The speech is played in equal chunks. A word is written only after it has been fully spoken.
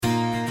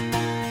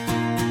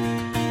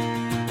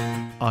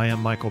I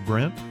am Michael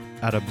Brent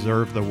at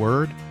Observe the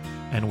Word,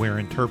 and we're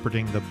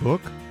interpreting the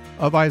book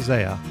of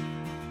Isaiah.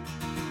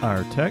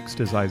 Our text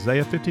is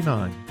Isaiah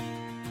 59.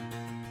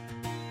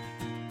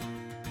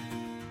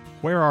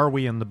 Where are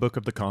we in the book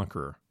of the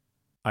Conqueror?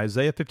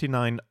 Isaiah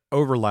 59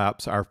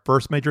 overlaps our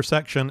first major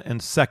section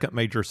and second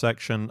major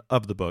section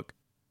of the book.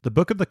 The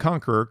book of the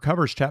Conqueror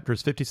covers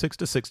chapters 56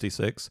 to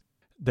 66.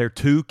 There are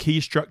two key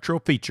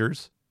structural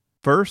features.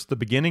 First, the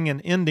beginning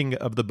and ending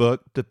of the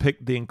book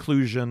depict the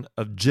inclusion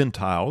of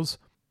Gentiles.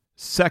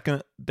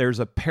 Second, there's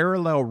a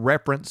parallel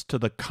reference to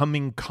the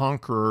coming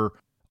conqueror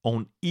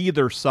on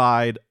either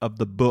side of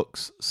the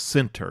book's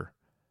center.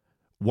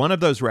 One of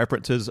those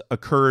references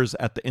occurs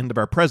at the end of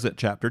our present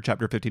chapter,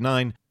 chapter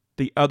 59.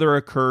 The other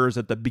occurs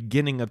at the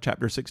beginning of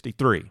chapter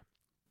 63.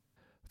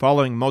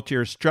 Following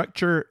multi-year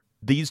structure,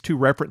 these two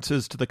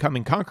references to the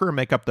coming conqueror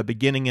make up the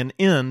beginning and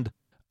end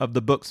of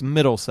the book's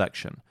middle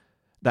section.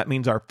 That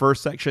means our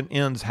first section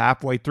ends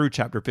halfway through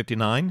chapter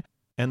 59,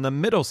 and the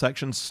middle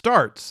section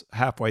starts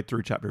halfway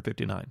through chapter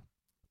 59.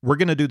 We're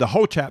going to do the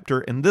whole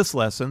chapter in this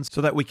lesson so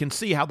that we can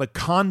see how the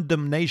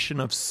condemnation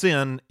of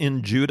sin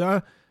in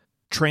Judah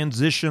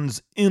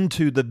transitions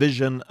into the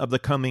vision of the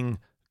coming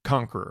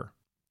conqueror.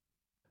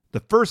 The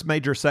first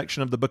major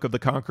section of the book of the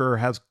Conqueror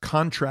has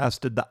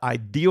contrasted the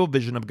ideal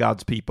vision of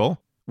God's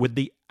people with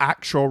the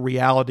actual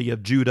reality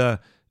of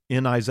Judah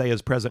in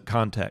Isaiah's present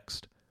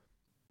context.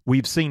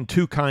 We've seen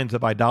two kinds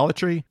of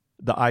idolatry: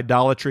 the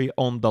idolatry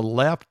on the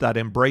left that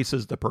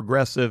embraces the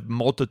progressive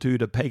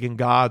multitude of pagan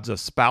gods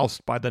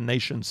espoused by the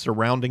nations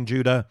surrounding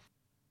Judah,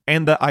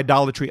 and the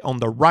idolatry on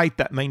the right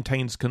that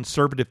maintains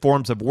conservative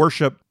forms of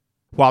worship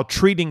while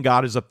treating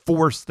God as a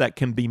force that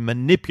can be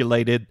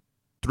manipulated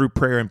through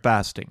prayer and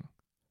fasting.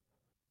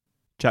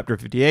 Chapter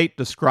 58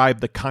 described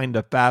the kind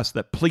of fast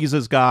that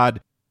pleases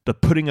God, the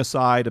putting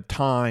aside of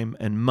time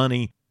and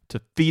money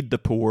to feed the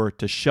poor,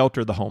 to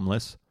shelter the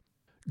homeless.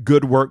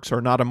 Good works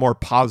are not a more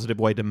positive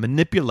way to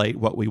manipulate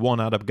what we want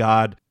out of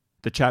God.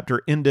 The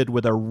chapter ended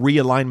with a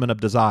realignment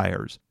of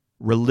desires.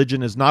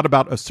 Religion is not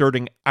about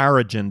asserting our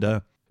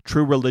agenda.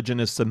 True religion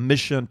is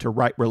submission to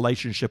right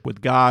relationship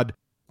with God,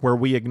 where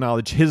we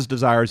acknowledge His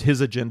desires, His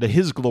agenda,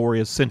 His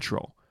glory is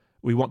central.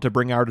 We want to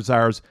bring our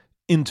desires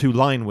into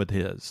line with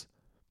His.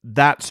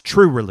 That's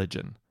true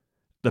religion.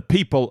 The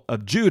people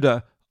of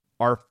Judah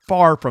are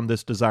far from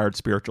this desired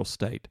spiritual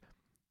state.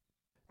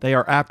 They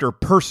are after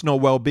personal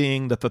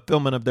well-being, the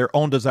fulfillment of their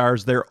own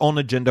desires, their own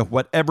agenda,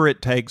 whatever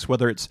it takes,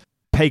 whether it's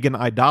pagan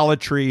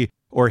idolatry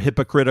or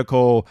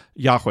hypocritical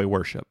Yahweh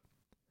worship.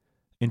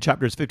 In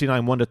chapters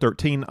 59, 1 to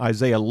 13,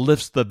 Isaiah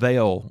lifts the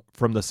veil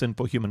from the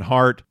sinful human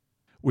heart.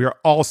 We are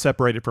all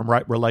separated from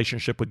right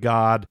relationship with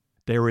God.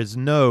 There is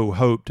no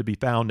hope to be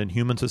found in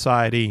human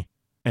society,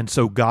 and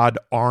so God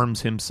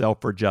arms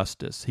Himself for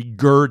justice. He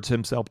girds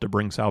Himself to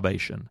bring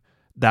salvation.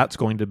 That's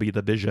going to be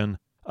the vision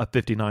of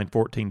 59,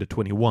 14 to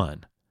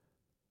 21.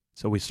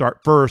 So we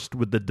start first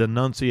with the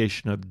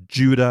denunciation of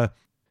Judah,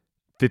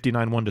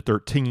 59, 1 to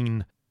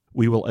 13.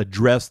 We will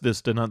address this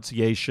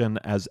denunciation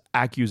as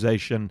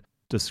accusation,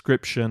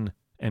 description,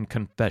 and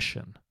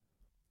confession.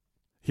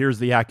 Here's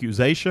the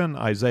accusation,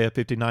 Isaiah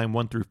 59,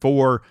 1 through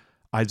 4.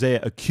 Isaiah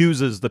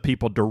accuses the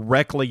people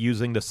directly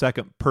using the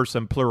second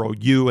person plural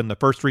you in the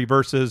first three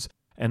verses,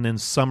 and then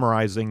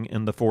summarizing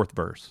in the fourth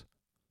verse.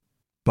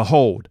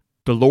 Behold,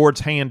 the Lord's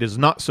hand is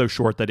not so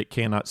short that it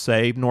cannot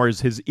save, nor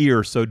is His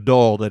ear so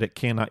dull that it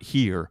cannot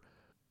hear.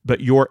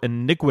 But your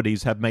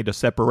iniquities have made a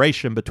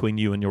separation between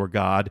you and your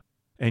God,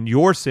 and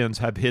your sins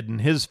have hidden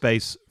His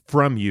face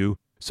from you,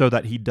 so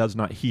that He does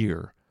not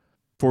hear.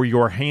 For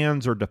your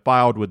hands are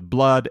defiled with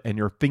blood, and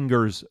your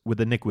fingers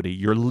with iniquity.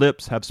 Your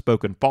lips have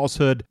spoken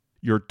falsehood,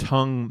 your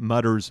tongue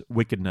mutters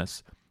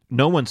wickedness.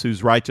 No one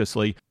sues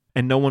righteously,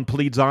 and no one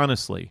pleads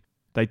honestly.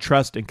 They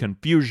trust in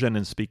confusion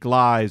and speak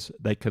lies.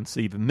 They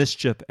conceive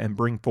mischief and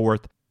bring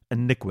forth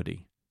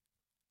iniquity.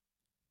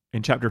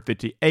 In chapter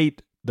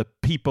 58, the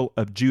people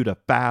of Judah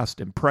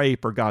fast and pray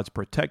for God's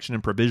protection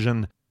and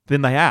provision.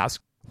 Then they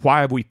ask,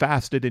 why have we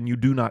fasted and you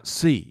do not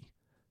see?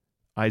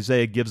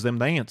 Isaiah gives them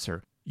the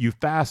answer. You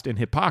fast in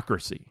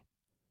hypocrisy.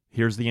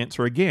 Here's the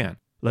answer again.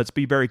 Let's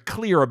be very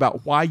clear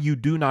about why you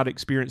do not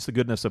experience the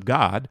goodness of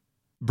God.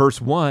 Verse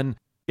 1,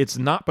 it's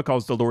not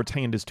because the Lord's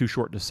hand is too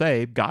short to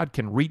save. God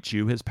can reach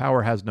you. His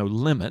power has no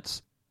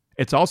limits.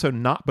 It's also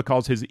not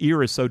because His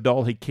ear is so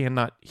dull He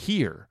cannot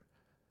hear.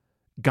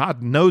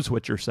 God knows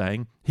what you're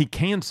saying. He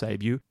can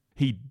save you.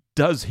 He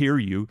does hear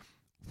you.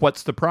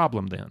 What's the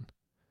problem then?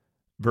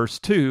 Verse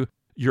 2,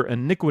 your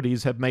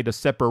iniquities have made a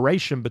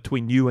separation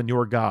between you and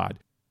your God.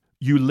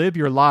 You live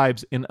your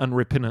lives in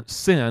unrepentant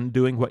sin,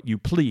 doing what you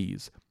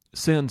please.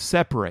 Sin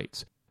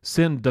separates.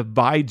 Sin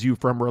divides you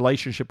from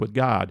relationship with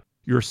God.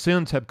 Your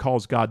sins have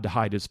caused God to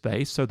hide His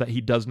face so that He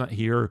does not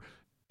hear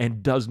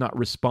and does not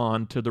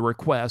respond to the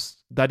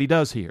requests that He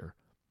does hear.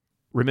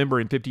 Remember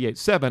in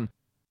 58:7,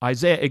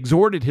 Isaiah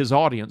exhorted his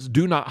audience,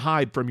 do not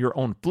hide from your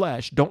own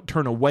flesh. Don't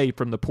turn away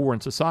from the poor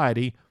in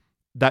society.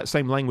 That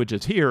same language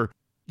is here.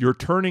 Your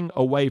turning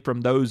away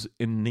from those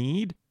in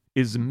need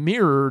is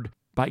mirrored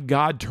by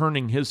God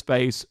turning his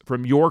face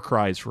from your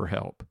cries for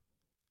help.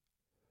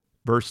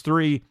 Verse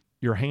 3,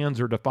 your hands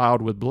are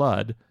defiled with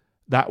blood.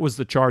 That was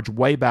the charge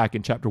way back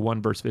in chapter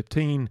 1, verse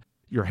 15.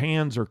 Your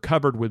hands are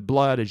covered with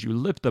blood as you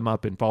lift them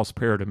up in false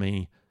prayer to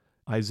me.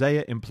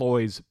 Isaiah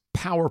employs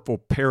powerful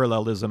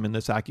parallelism in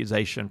this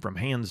accusation, from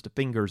hands to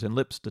fingers and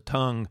lips to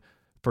tongue.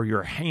 For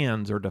your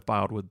hands are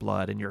defiled with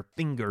blood, and your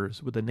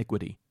fingers with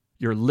iniquity.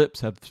 Your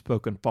lips have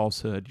spoken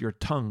falsehood, your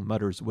tongue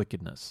mutters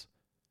wickedness.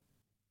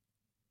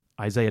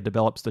 Isaiah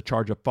develops the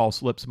charge of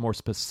false lips more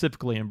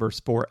specifically in verse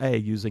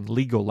 4a using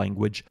legal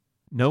language.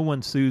 No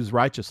one sues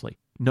righteously.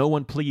 No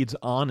one pleads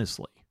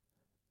honestly.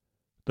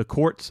 The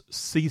courts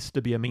cease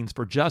to be a means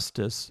for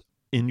justice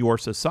in your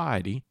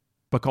society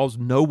because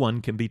no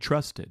one can be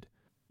trusted.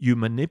 You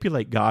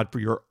manipulate God for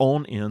your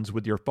own ends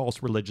with your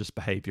false religious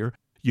behavior.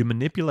 You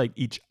manipulate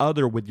each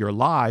other with your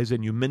lies,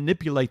 and you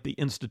manipulate the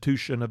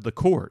institution of the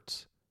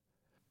courts.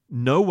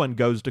 No one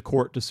goes to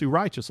court to sue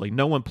righteously.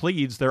 No one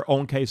pleads their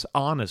own case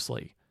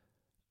honestly.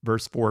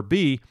 Verse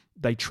 4b,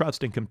 they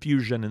trust in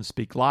confusion and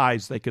speak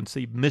lies. They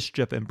conceive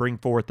mischief and bring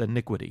forth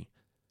iniquity.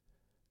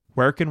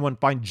 Where can one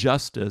find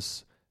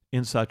justice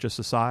in such a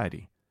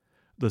society?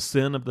 The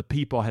sin of the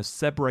people has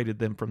separated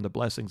them from the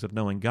blessings of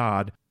knowing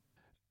God,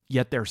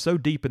 yet they're so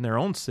deep in their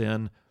own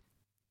sin,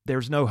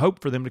 there's no hope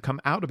for them to come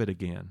out of it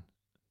again.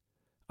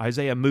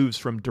 Isaiah moves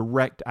from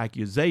direct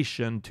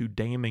accusation to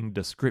damning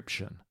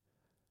description.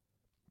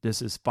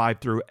 This is 5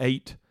 through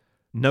 8.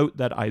 Note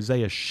that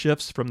Isaiah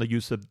shifts from the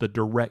use of the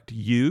direct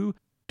you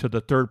to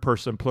the third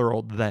person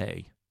plural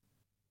they.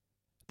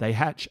 They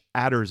hatch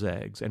adder's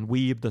eggs and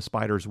weave the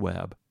spider's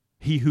web.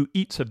 He who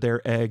eats of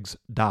their eggs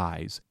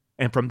dies,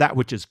 and from that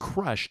which is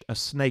crushed a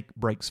snake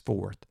breaks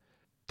forth.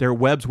 Their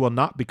webs will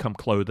not become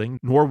clothing,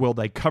 nor will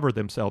they cover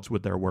themselves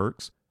with their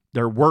works.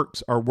 Their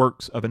works are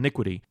works of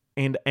iniquity,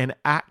 and an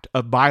act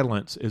of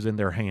violence is in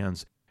their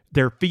hands.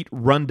 Their feet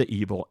run to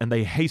evil, and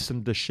they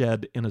hasten to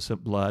shed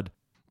innocent blood.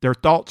 Their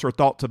thoughts are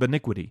thoughts of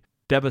iniquity.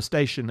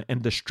 Devastation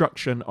and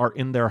destruction are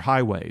in their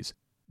highways.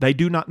 They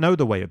do not know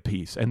the way of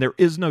peace, and there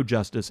is no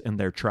justice in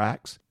their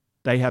tracks.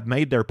 They have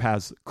made their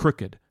paths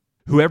crooked.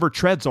 Whoever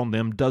treads on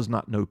them does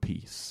not know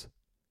peace.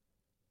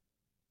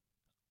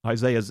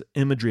 Isaiah's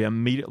imagery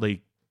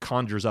immediately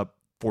conjures up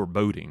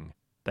foreboding.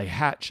 They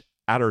hatch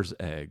adder's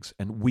eggs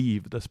and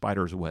weave the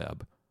spider's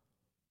web.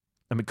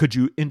 I mean, could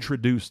you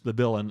introduce the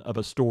villain of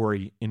a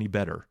story any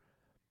better?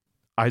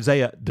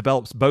 Isaiah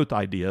develops both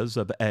ideas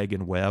of egg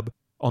and web.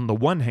 On the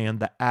one hand,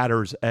 the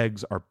adder's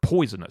eggs are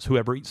poisonous.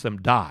 Whoever eats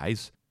them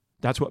dies.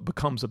 That's what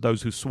becomes of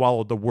those who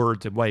swallow the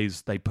words and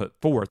ways they put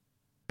forth.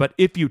 But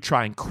if you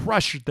try and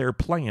crush their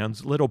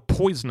plans, little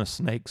poisonous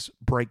snakes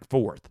break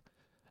forth.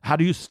 How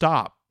do you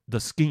stop the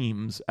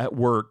schemes at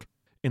work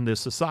in this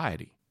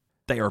society?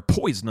 They are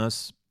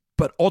poisonous,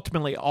 but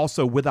ultimately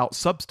also without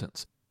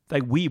substance.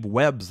 They weave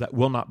webs that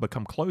will not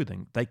become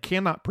clothing. They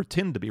cannot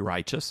pretend to be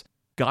righteous.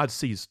 God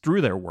sees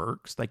through their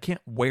works. They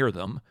can't wear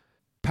them.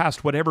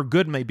 Past whatever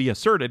good may be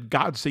asserted,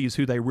 God sees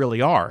who they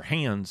really are,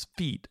 hands,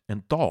 feet,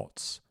 and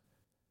thoughts.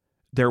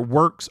 Their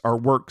works are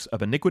works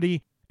of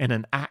iniquity, and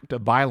an act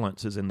of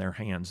violence is in their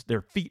hands.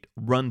 Their feet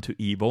run to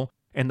evil,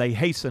 and they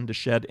hasten to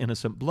shed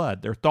innocent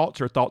blood. Their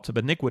thoughts are thoughts of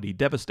iniquity.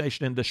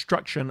 Devastation and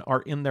destruction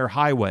are in their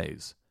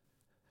highways.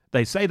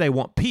 They say they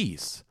want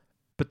peace,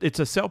 but it's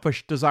a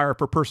selfish desire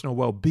for personal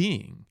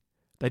well-being.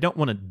 They don't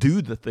want to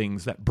do the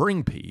things that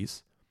bring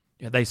peace.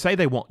 They say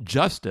they want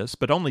justice,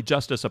 but only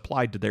justice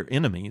applied to their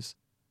enemies.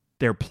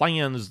 Their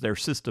plans, their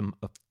system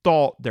of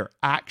thought, their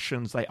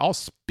actions, they all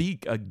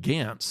speak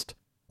against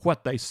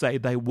what they say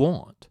they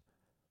want.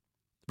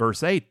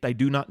 Verse 8, they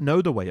do not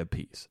know the way of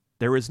peace.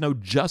 There is no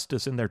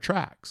justice in their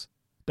tracks.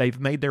 They've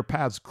made their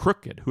paths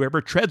crooked.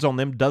 Whoever treads on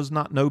them does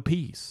not know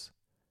peace.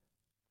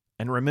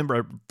 And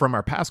remember, from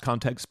our past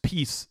context,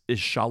 peace is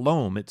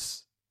shalom.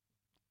 It's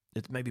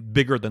maybe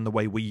bigger than the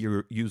way we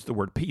use the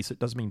word peace. It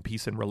doesn't mean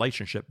peace in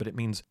relationship, but it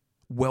means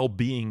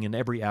well-being in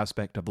every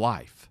aspect of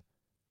life.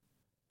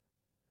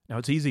 Now,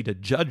 it's easy to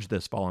judge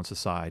this fallen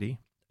society,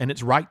 and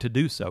it's right to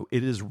do so.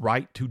 It is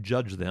right to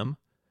judge them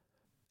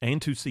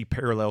and to see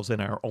parallels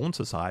in our own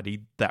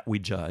society that we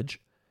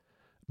judge.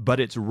 But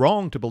it's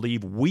wrong to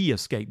believe we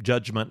escape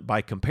judgment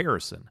by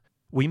comparison.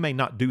 We may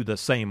not do the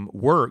same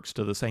works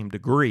to the same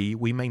degree.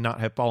 We may not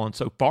have fallen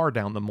so far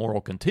down the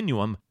moral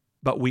continuum,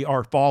 but we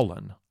are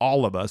fallen,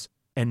 all of us,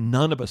 and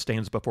none of us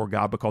stands before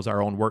God because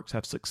our own works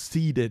have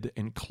succeeded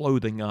in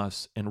clothing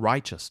us in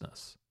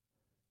righteousness.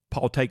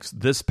 Paul takes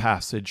this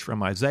passage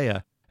from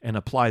Isaiah and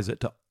applies it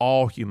to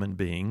all human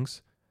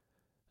beings.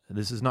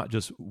 This is not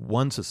just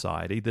one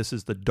society. This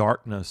is the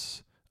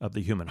darkness of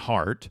the human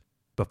heart.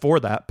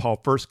 Before that,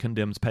 Paul first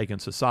condemns pagan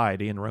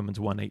society in Romans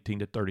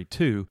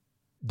 1:18-32.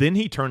 Then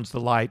he turns the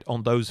light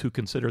on those who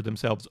consider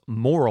themselves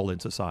moral in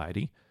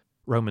society.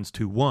 Romans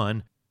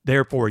 2:1.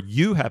 Therefore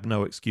you have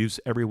no excuse,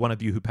 every one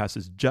of you who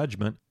passes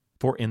judgment,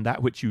 for in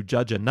that which you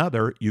judge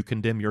another, you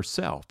condemn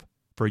yourself.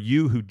 For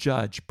you who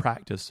judge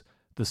practice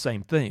the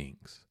same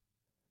things.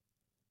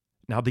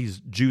 Now, these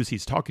Jews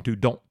he's talking to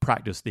don't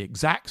practice the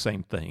exact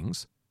same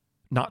things,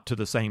 not to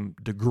the same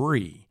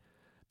degree.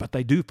 but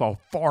they do fall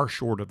far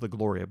short of the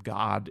glory of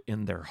God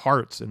in their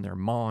hearts, in their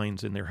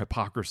minds, in their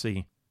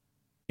hypocrisy,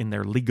 in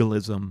their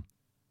legalism.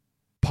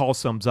 Paul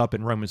sums up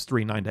in Romans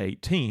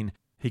 3:9-18.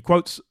 He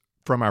quotes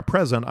from our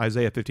present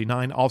Isaiah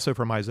 59, also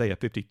from Isaiah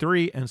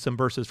 53, and some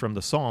verses from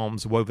the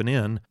Psalms woven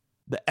in.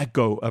 The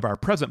echo of our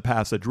present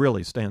passage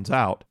really stands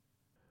out.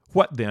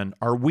 What then?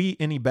 Are we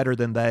any better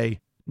than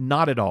they?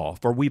 Not at all,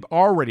 for we've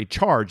already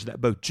charged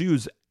that both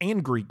Jews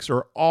and Greeks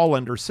are all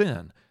under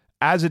sin.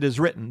 As it is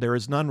written, there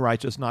is none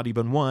righteous, not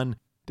even one.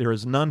 There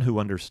is none who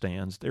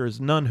understands. There is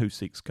none who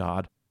seeks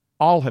God.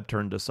 All have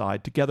turned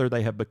aside. Together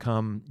they have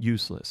become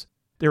useless.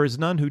 There is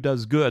none who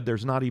does good.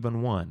 There's not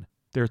even one.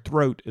 Their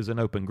throat is an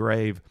open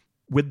grave.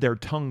 With their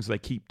tongues they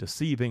keep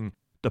deceiving.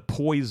 The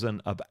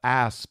poison of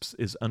asps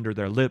is under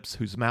their lips,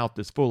 whose mouth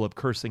is full of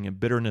cursing and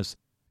bitterness.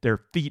 Their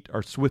feet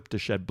are swift to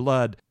shed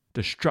blood.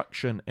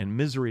 Destruction and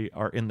misery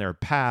are in their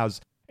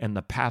paths, and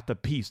the path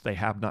of peace they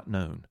have not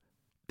known.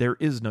 There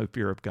is no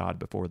fear of God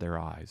before their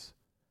eyes.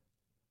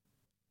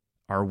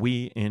 Are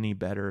we any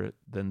better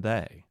than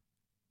they?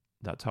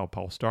 That's how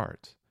Paul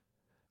starts.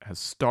 As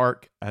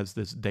stark as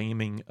this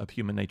damning of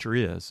human nature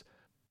is,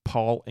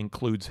 Paul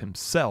includes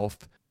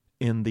himself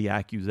in the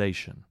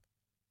accusation.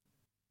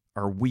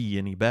 Are we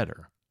any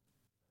better?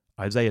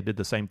 Isaiah did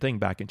the same thing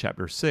back in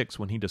chapter 6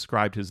 when he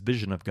described his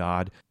vision of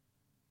God.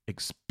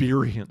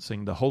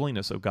 Experiencing the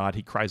holiness of God,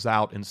 he cries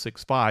out in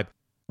 6:5,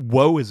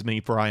 "Woe is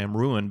me, for I am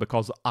ruined,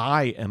 because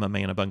I am a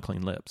man of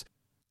unclean lips.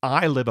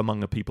 I live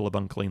among a people of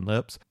unclean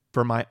lips,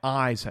 for my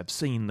eyes have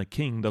seen the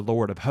King, the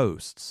Lord of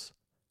hosts."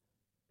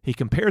 He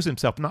compares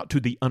himself not to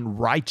the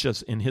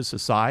unrighteous in his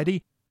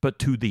society, but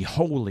to the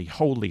holy,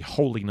 holy,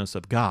 holiness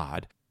of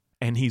God,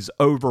 and he's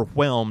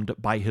overwhelmed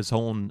by his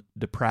own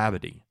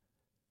depravity.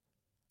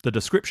 The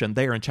description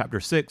there in chapter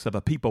 6 of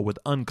a people with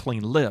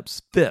unclean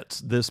lips fits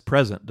this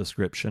present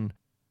description.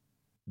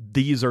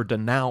 These are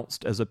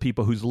denounced as a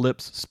people whose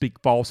lips speak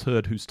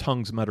falsehood, whose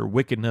tongues mutter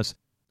wickedness,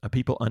 a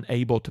people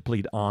unable to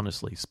plead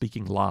honestly,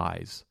 speaking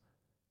lies.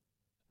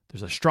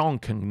 There's a strong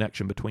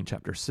connection between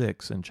chapter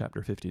 6 and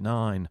chapter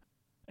 59,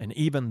 and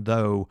even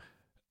though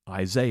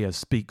Isaiah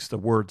speaks the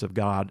words of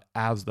God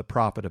as the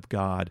prophet of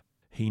God,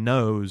 he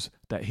knows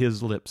that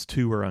his lips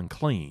too are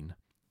unclean.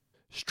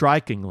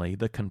 Strikingly,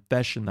 the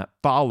confession that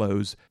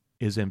follows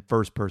is in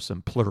first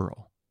person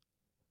plural.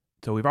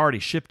 So we've already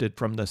shifted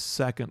from the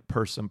second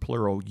person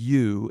plural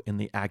you in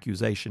the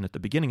accusation at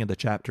the beginning of the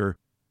chapter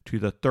to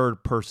the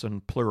third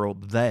person plural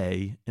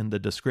they in the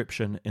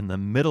description in the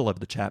middle of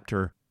the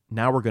chapter.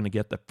 Now we're going to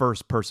get the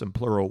first person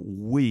plural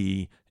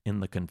we in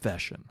the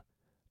confession.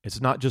 It's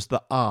not just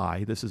the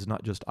I. This is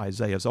not just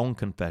Isaiah's own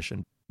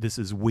confession. This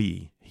is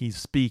we. He's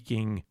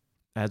speaking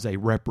as a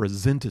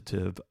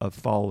representative of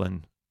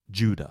fallen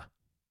Judah.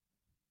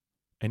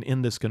 And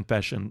in this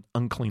confession,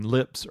 unclean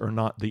lips are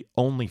not the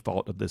only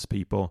fault of this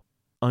people.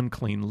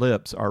 Unclean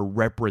lips are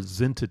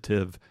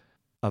representative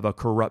of a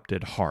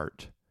corrupted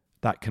heart.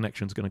 That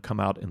connection is going to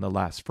come out in the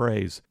last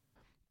phrase.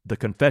 The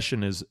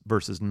confession is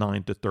verses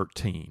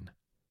 9-13.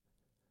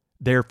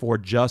 Therefore,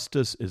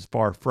 justice is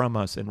far from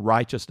us, and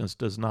righteousness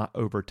does not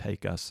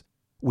overtake us.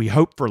 We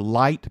hope for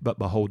light, but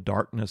behold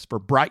darkness, for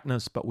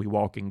brightness, but we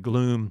walk in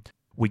gloom.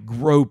 We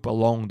grope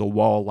along the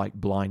wall like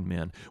blind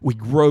men. We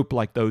grope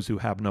like those who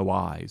have no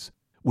eyes.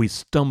 We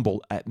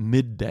stumble at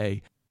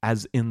midday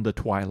as in the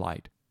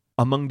twilight.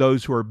 Among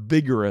those who are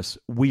vigorous,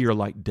 we are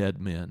like dead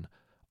men.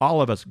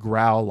 All of us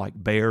growl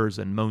like bears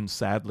and moan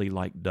sadly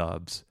like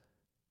doves.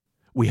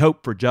 We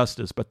hope for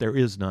justice, but there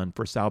is none,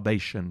 for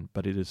salvation,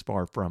 but it is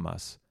far from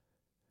us.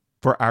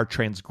 For our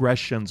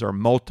transgressions are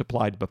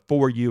multiplied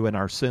before you, and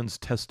our sins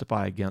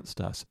testify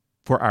against us.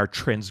 For our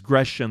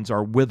transgressions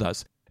are with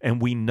us, and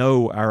we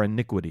know our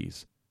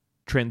iniquities.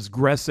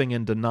 Transgressing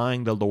and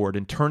denying the Lord,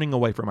 and turning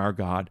away from our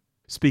God,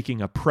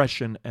 speaking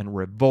oppression and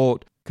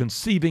revolt,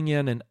 conceiving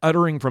in and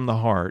uttering from the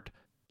heart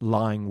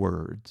lying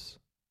words.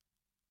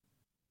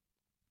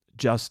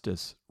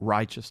 Justice,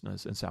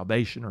 righteousness, and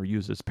salvation are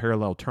used as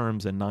parallel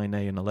terms in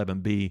 9a and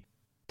 11b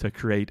to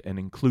create an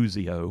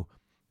inclusio.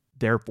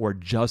 Therefore,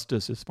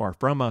 justice is far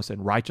from us,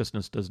 and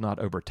righteousness does not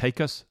overtake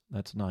us.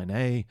 That's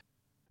 9a.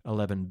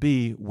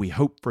 11b, we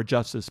hope for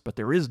justice, but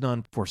there is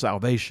none, for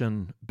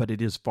salvation, but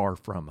it is far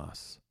from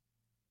us.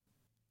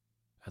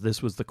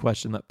 This was the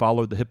question that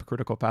followed the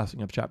hypocritical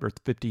fasting of chapter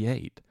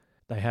 58.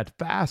 They had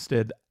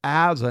fasted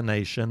as a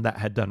nation that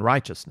had done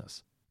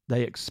righteousness.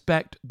 They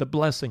expect the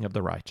blessing of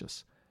the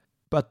righteous.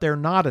 But they're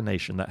not a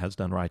nation that has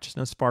done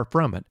righteousness, far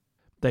from it.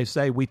 They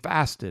say, we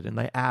fasted, and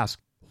they ask,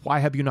 why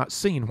have you not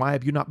seen? Why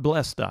have you not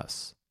blessed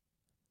us?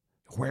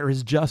 Where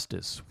is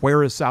justice?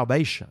 Where is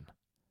salvation?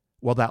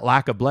 Well, that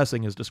lack of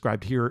blessing is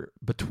described here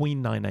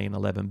between 9a and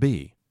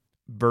 11b.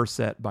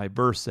 Verset by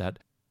verset,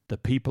 the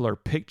people are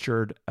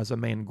pictured as a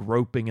man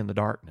groping in the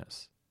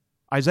darkness.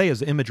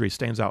 Isaiah's imagery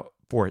stands out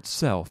for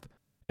itself.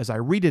 As I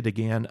read it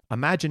again,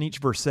 imagine each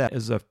verset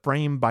as a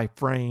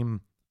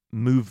frame-by-frame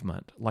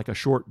movement, like a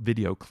short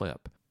video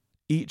clip.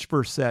 Each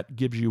verset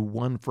gives you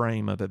one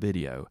frame of a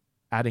video,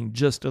 adding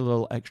just a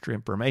little extra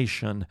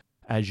information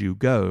as you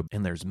go,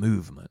 and there's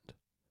movement.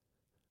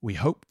 We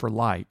hope for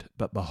light,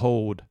 but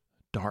behold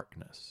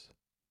darkness.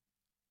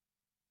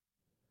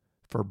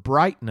 For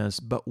brightness,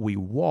 but we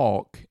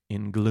walk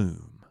in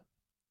gloom.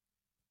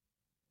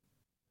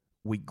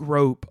 We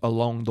grope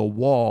along the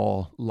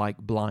wall like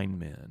blind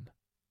men.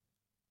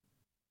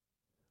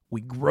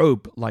 We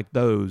grope like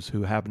those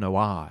who have no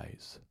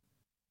eyes.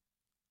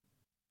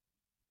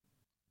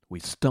 We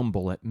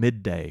stumble at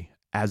midday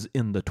as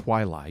in the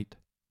twilight.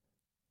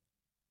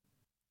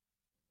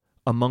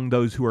 Among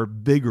those who are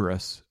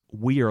vigorous,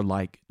 we are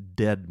like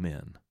dead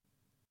men.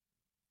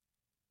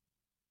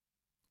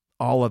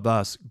 All of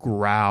us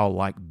growl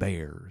like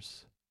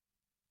bears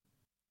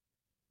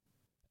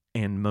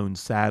and moan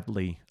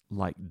sadly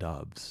like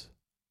doves.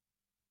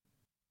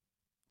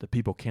 The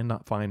people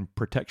cannot find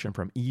protection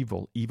from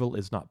evil. Evil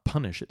is not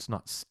punished. It's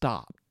not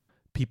stopped.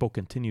 People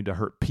continue to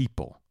hurt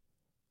people.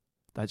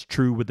 That's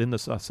true within the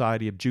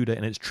society of Judah,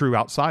 and it's true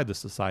outside the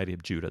society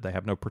of Judah. They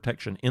have no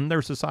protection in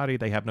their society.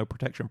 They have no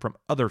protection from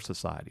other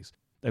societies.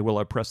 They will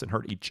oppress and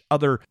hurt each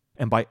other,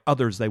 and by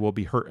others they will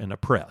be hurt and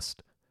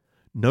oppressed.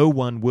 No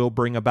one will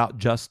bring about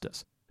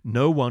justice.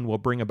 No one will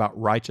bring about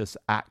righteous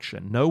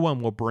action. No one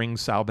will bring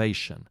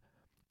salvation,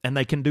 and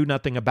they can do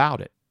nothing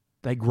about it.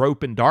 They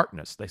grope in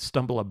darkness. They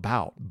stumble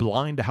about,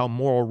 blind to how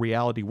moral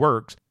reality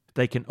works.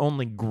 They can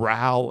only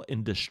growl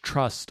in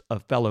distrust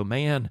of fellow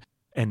man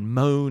and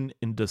moan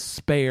in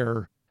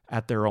despair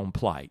at their own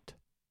plight.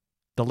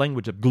 The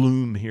language of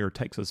gloom here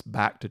takes us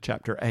back to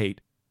chapter 8.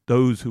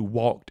 Those who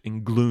walked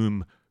in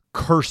gloom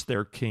curse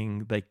their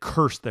king. They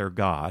curse their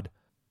God.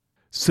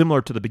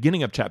 Similar to the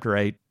beginning of chapter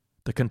 8,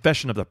 the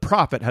confession of the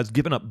prophet has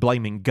given up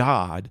blaming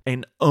God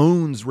and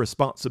owns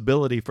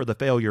responsibility for the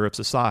failure of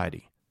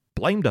society.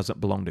 Blame doesn't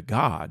belong to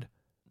God.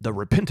 The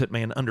repentant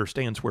man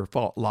understands where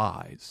fault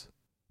lies.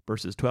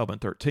 Verses 12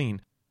 and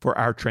 13, for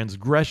our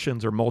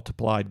transgressions are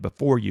multiplied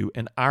before you,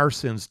 and our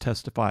sins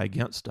testify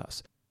against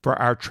us. For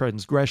our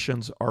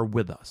transgressions are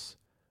with us.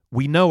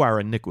 We know our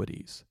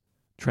iniquities,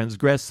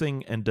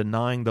 transgressing and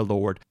denying the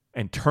Lord,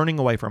 and turning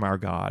away from our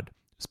God,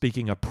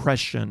 speaking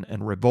oppression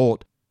and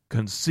revolt,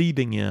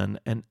 conceiving in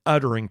and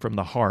uttering from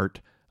the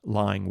heart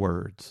lying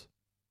words.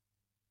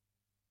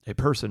 A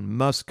person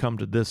must come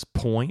to this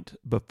point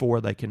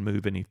before they can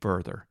move any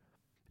further.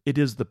 It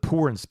is the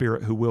poor in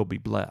spirit who will be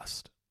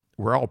blessed.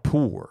 We're all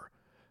poor.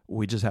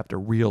 We just have to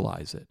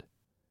realize it.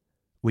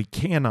 We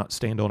cannot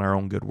stand on our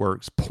own good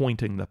works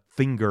pointing the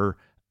finger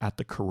at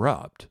the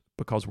corrupt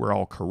because we're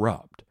all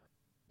corrupt.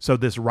 So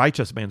this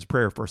righteous man's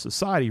prayer for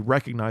society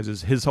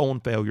recognizes his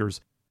own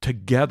failures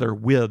together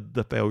with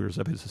the failures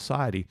of his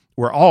society.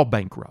 We're all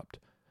bankrupt.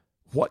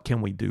 What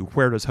can we do?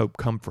 Where does hope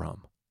come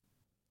from?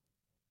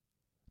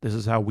 This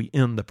is how we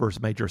end the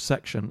first major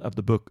section of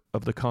the book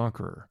of the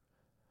Conqueror.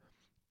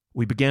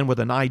 We began with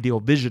an ideal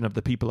vision of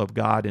the people of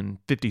God in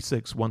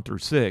 56, 1 through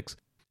 6.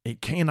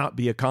 It cannot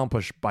be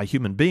accomplished by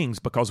human beings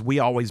because we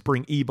always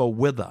bring evil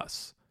with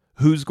us.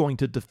 Who's going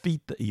to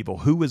defeat the evil?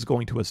 Who is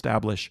going to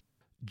establish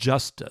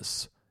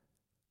justice?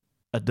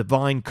 A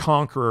divine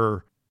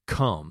conqueror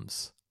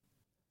comes.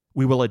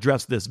 We will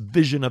address this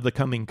vision of the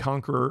coming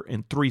conqueror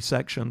in 3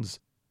 sections.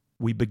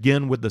 We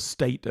begin with the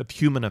state of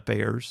human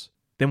affairs.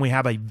 Then we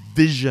have a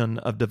vision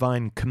of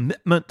divine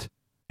commitment,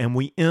 and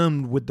we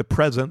end with the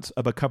presence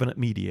of a covenant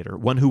mediator,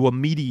 one who will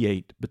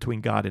mediate between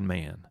God and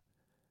man.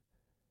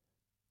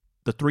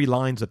 The 3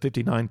 lines of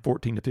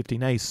 59:14 to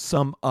 15a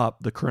sum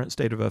up the current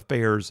state of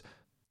affairs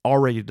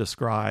already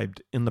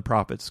described in the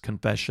prophet's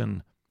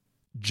confession.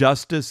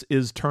 Justice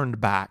is turned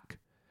back,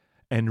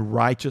 and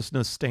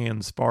righteousness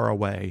stands far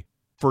away,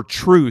 for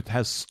truth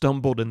has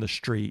stumbled in the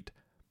street,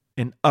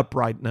 and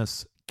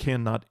uprightness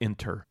cannot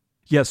enter.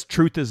 Yes,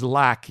 truth is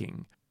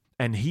lacking,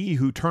 and he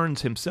who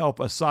turns himself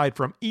aside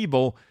from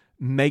evil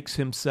makes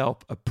himself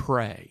a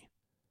prey.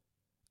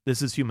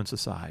 This is human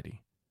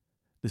society.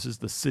 This is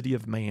the city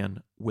of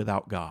man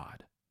without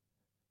God.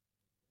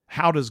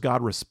 How does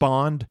God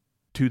respond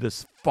to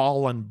this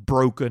fallen,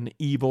 broken,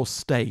 evil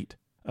state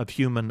of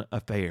human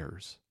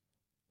affairs?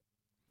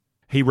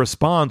 He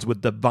responds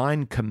with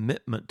divine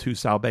commitment to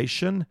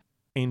salvation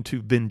and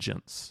to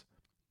vengeance.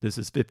 This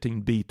is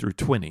 15b through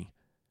 20.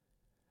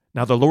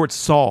 Now the Lord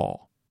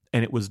saw,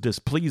 and it was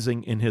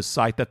displeasing in his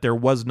sight that there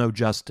was no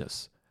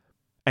justice.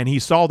 And he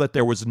saw that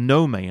there was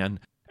no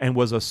man, and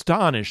was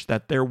astonished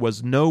that there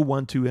was no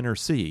one to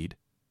intercede.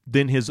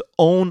 Then his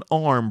own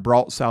arm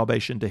brought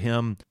salvation to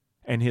him,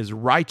 and his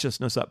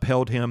righteousness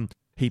upheld him.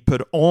 He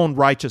put on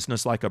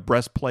righteousness like a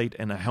breastplate,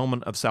 and a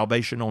helmet of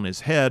salvation on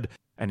his head,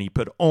 and he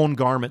put on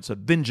garments of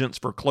vengeance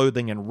for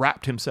clothing, and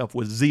wrapped himself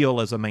with zeal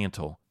as a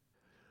mantle.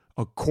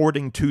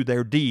 According to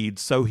their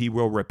deeds, so he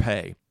will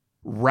repay.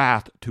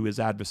 Wrath to his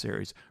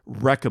adversaries,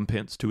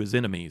 recompense to his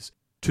enemies.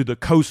 To the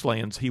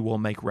coastlands he will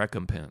make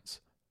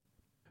recompense.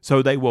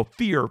 So they will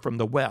fear from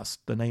the west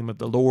the name of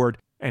the Lord,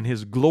 and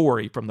his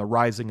glory from the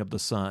rising of the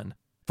sun.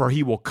 For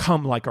he will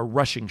come like a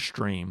rushing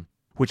stream,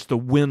 which the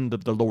wind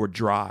of the Lord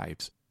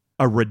drives.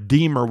 A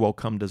Redeemer will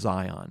come to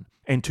Zion,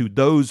 and to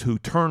those who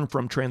turn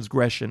from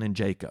transgression in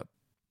Jacob,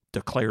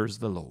 declares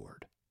the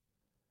Lord.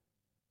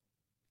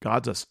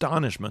 God's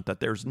astonishment that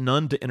there's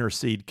none to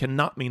intercede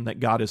cannot mean that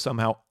God is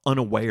somehow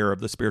unaware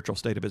of the spiritual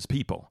state of his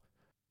people.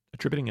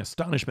 Attributing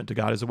astonishment to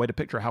God is a way to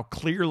picture how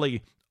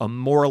clearly a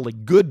morally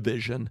good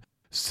vision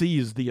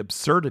sees the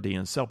absurdity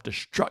and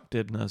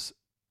self-destructiveness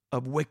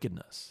of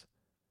wickedness.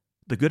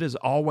 The good is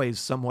always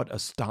somewhat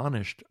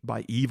astonished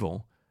by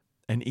evil,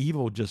 and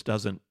evil just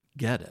doesn't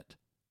get it.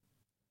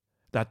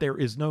 That there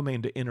is no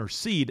man to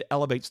intercede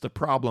elevates the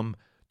problem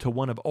to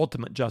one of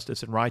ultimate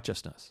justice and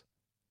righteousness.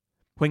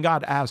 When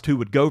God asked who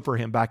would go for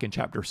him back in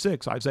chapter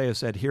 6, Isaiah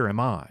said, "Here am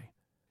I."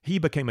 He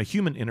became a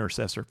human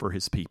intercessor for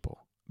his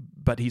people,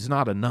 but he's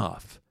not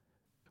enough.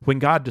 When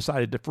God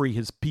decided to free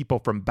his people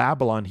from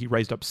Babylon, he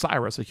raised up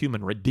Cyrus, a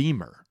human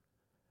redeemer.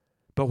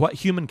 But what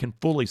human can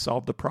fully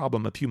solve the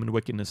problem of human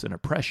wickedness and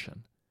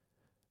oppression?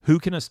 Who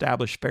can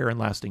establish fair and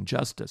lasting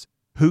justice?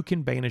 Who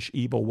can banish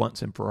evil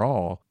once and for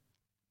all?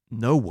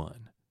 No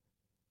one.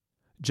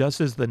 Just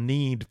as the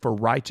need for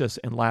righteous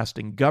and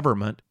lasting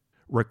government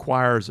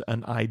requires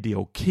an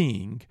ideal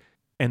king,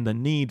 and the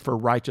need for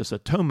righteous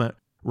atonement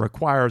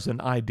requires an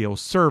ideal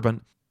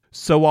servant,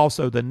 so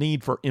also the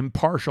need for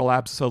impartial,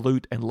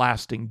 absolute, and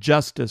lasting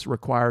justice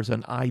requires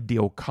an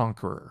ideal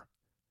conqueror.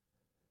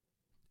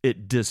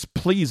 It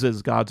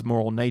displeases God's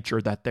moral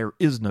nature that there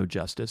is no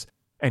justice,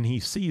 and he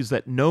sees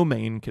that no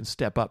man can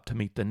step up to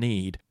meet the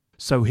need,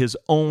 so his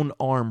own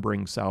arm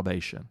brings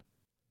salvation.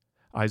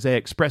 Isaiah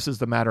expresses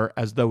the matter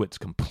as though it's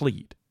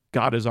complete.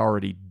 God has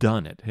already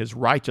done it. His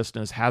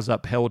righteousness has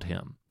upheld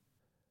him.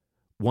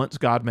 Once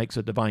God makes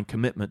a divine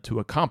commitment to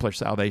accomplish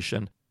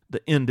salvation,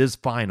 the end is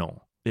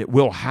final. It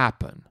will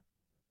happen.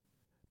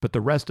 But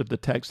the rest of the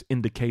text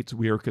indicates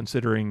we are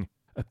considering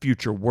a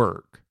future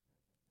work.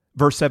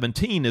 Verse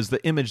 17 is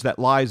the image that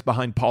lies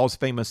behind Paul's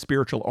famous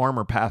spiritual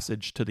armor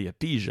passage to the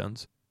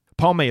Ephesians.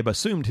 Paul may have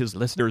assumed his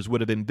listeners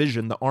would have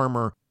envisioned the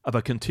armor of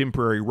a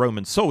contemporary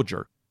Roman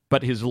soldier,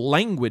 but his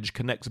language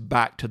connects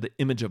back to the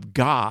image of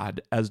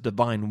God as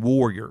divine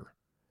warrior.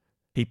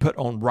 He put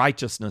on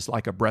righteousness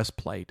like a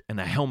breastplate and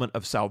a helmet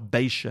of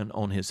salvation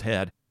on his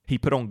head. He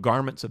put on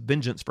garments of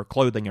vengeance for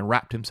clothing and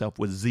wrapped himself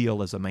with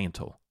zeal as a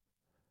mantle.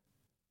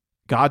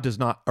 God does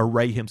not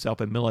array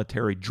himself in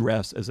military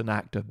dress as an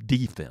act of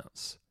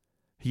defense.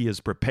 He is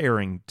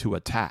preparing to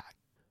attack.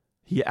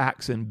 He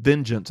acts in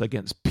vengeance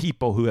against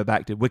people who have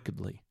acted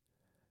wickedly.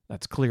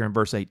 That's clear in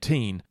verse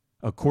 18.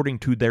 According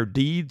to their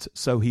deeds,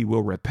 so he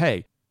will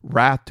repay.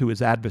 Wrath to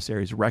his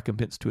adversaries,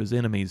 recompense to his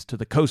enemies. To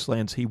the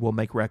coastlands he will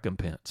make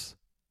recompense.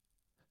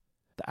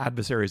 The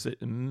adversaries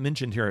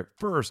mentioned here at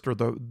first are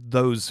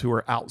those who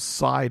are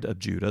outside of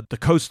Judah. The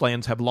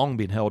coastlands have long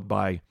been held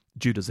by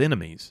Judah's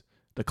enemies,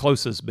 the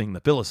closest being the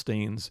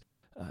Philistines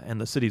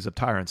and the cities of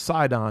Tyre and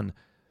Sidon.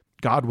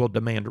 God will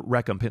demand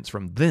recompense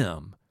from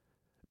them,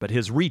 but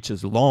his reach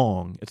is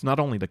long. It's not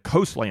only the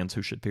coastlands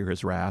who should fear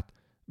his wrath.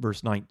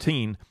 Verse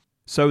 19,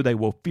 so they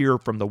will fear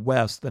from the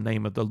west the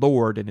name of the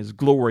Lord and his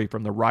glory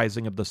from the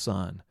rising of the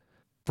sun.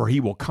 For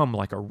he will come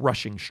like a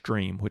rushing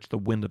stream which the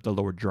wind of the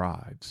Lord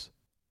drives.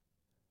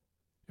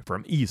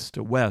 From east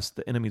to west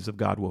the enemies of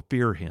God will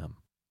fear him.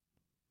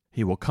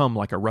 He will come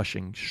like a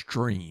rushing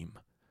stream.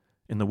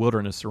 In the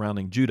wilderness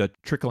surrounding Judah,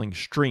 trickling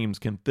streams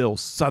can fill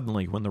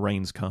suddenly when the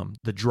rains come.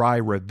 The dry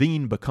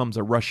ravine becomes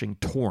a rushing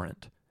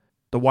torrent.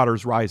 The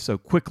waters rise so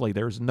quickly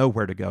there is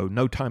nowhere to go,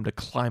 no time to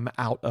climb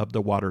out of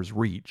the water's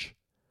reach.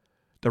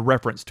 The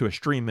reference to a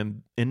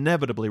stream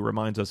inevitably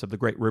reminds us of the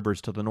great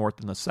rivers to the north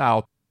and the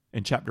south.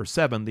 In chapter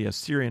 7, the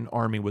Assyrian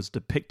army was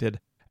depicted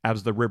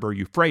as the river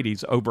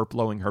Euphrates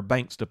overflowing her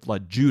banks to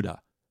flood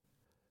Judah.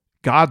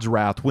 God's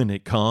wrath, when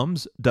it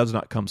comes, does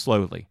not come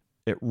slowly.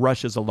 It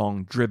rushes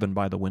along, driven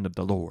by the wind of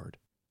the Lord.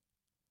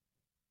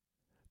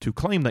 To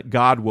claim that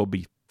God will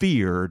be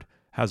feared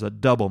has a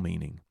double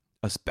meaning,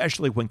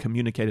 especially when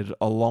communicated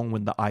along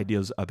with the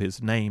ideas of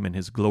his name and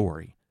his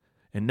glory.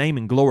 And name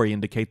and glory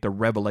indicate the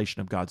revelation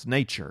of God's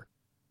nature.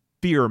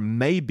 Fear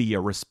may be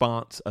a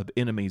response of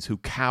enemies who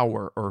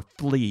cower or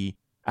flee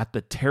at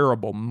the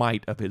terrible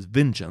might of his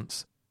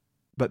vengeance,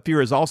 but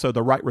fear is also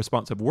the right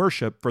response of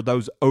worship for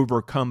those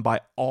overcome by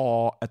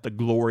awe at the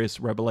glorious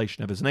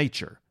revelation of his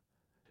nature.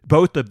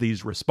 Both of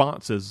these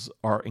responses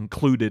are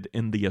included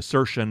in the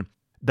assertion,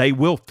 they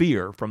will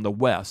fear from the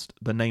west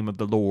the name of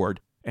the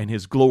Lord and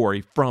his glory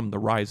from the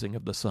rising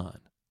of the sun.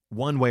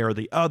 One way or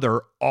the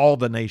other, all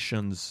the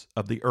nations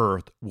of the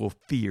earth will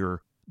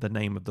fear the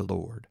name of the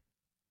Lord.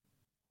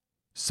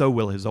 So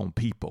will his own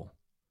people.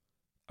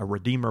 A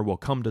Redeemer will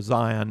come to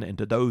Zion and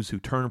to those who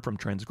turn from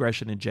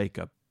transgression in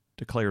Jacob,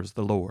 declares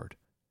the Lord.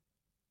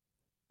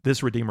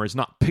 This Redeemer is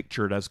not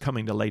pictured as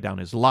coming to lay down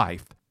his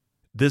life.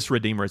 This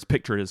Redeemer is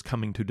pictured as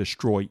coming to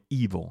destroy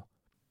evil.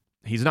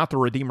 He's not the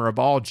Redeemer of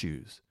all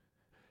Jews.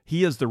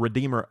 He is the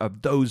Redeemer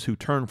of those who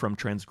turn from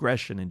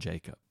transgression in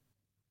Jacob.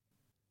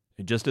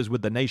 And just as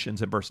with the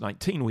nations in verse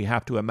 19, we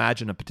have to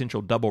imagine a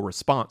potential double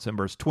response in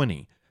verse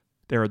 20.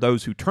 There are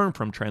those who turn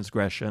from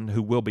transgression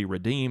who will be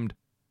redeemed,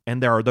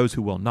 and there are those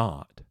who will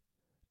not,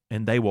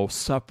 and they will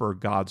suffer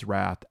God's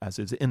wrath as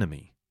his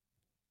enemy.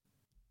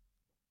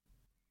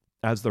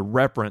 As the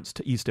reference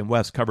to east and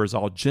west covers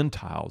all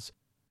Gentiles,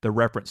 the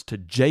reference to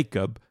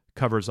Jacob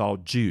covers all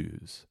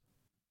Jews.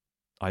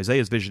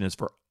 Isaiah's vision is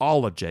for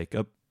all of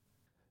Jacob.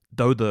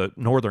 Though the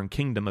northern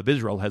kingdom of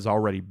Israel has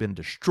already been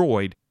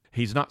destroyed,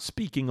 he's not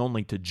speaking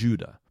only to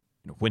Judah.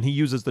 When he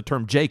uses the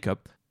term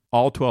Jacob,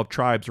 all 12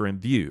 tribes are in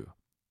view.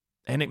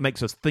 And it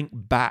makes us think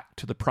back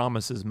to the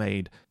promises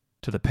made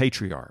to the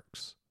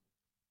patriarchs.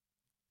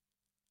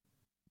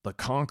 The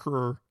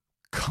conqueror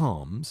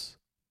comes.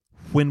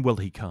 When will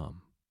he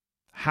come?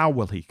 How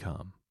will he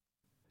come?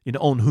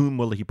 On whom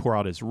will he pour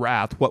out his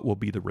wrath? What will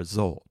be the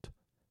result?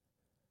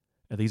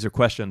 And these are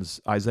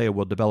questions Isaiah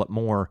will develop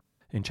more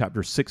in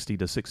chapters 60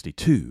 to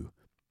 62.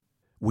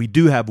 We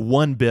do have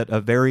one bit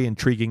of very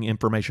intriguing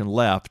information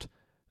left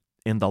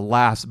in the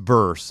last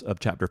verse of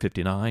chapter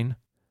 59.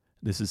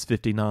 This is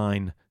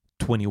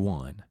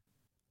 59:21.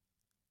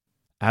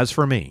 As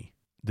for me,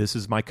 this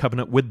is my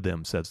covenant with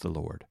them, says the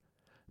Lord.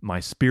 My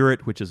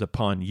spirit which is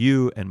upon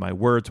you and my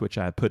words which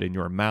I have put in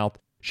your mouth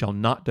shall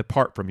not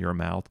depart from your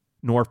mouth,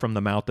 nor from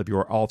the mouth of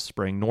your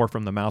offspring, nor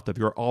from the mouth of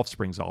your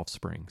offspring's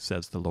offspring,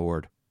 says the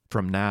Lord,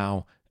 from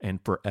now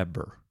and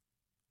forever.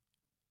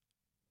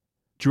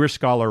 Jewish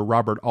scholar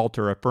Robert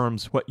Alter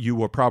affirms what you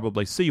will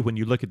probably see when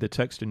you look at the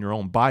text in your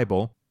own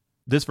Bible.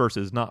 This verse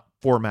is not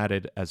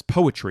formatted as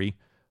poetry.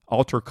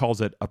 Alter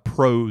calls it a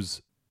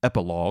prose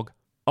epilogue.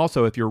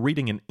 Also, if you're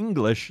reading in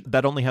English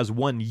that only has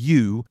one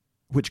you,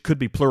 which could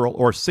be plural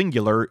or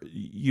singular,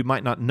 you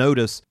might not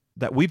notice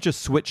that we've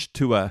just switched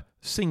to a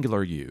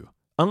singular you.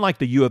 Unlike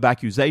the you of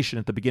accusation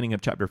at the beginning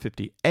of chapter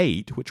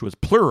 58, which was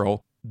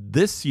plural,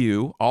 this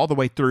you all the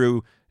way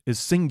through is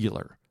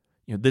singular.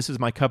 This is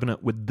my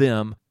covenant with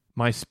them,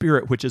 my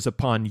spirit which is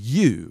upon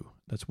you.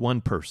 That's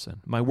one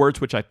person. My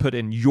words which I put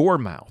in your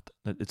mouth.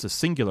 It's a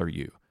singular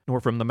you. Nor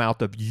from the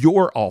mouth of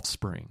your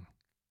offspring.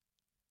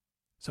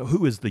 So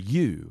who is the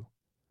you?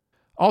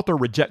 Alter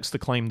rejects the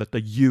claim that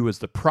the you is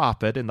the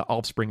prophet and the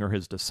offspring are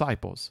his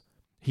disciples.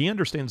 He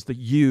understands the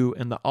you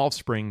and the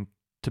offspring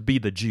to be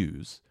the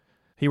Jews.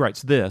 He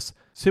writes this: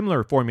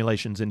 similar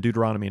formulations in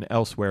Deuteronomy and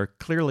elsewhere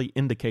clearly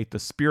indicate the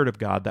Spirit of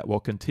God that will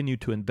continue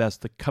to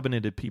invest the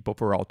covenanted people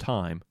for all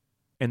time,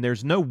 and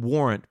there's no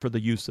warrant for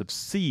the use of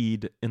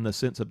seed in the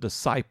sense of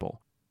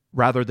disciple,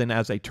 rather than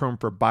as a term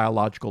for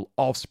biological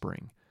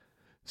offspring.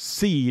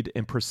 Seed,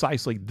 in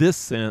precisely this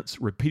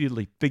sense,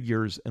 repeatedly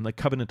figures in the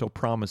covenantal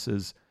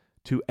promises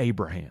to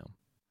Abraham.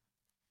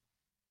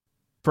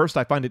 First,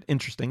 I find it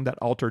interesting that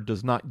Alter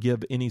does not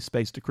give any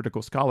space to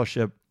critical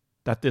scholarship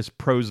that this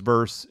prose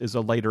verse is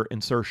a later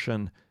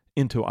insertion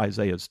into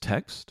Isaiah's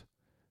text.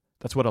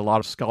 That's what a lot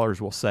of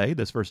scholars will say.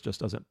 This verse just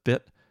doesn't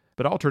fit.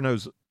 But Alter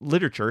knows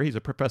literature. He's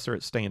a professor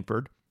at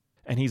Stanford,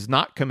 and he's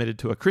not committed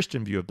to a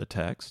Christian view of the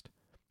text.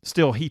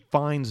 Still, he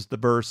finds the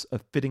verse a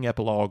fitting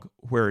epilogue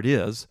where it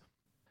is.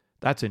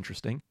 That's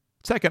interesting.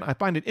 Second, I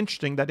find it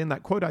interesting that in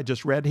that quote I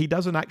just read, he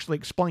doesn't actually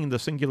explain the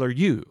singular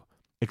you,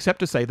 except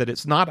to say that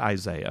it's not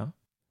Isaiah,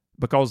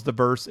 because the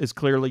verse is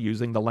clearly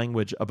using the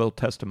language of Old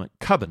Testament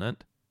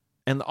covenant,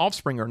 and the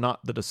offspring are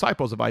not the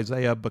disciples of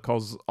Isaiah,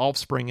 because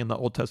offspring in the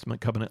Old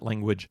Testament covenant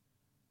language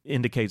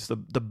indicates the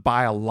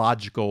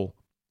biological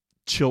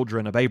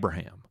children of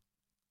Abraham.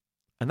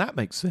 And that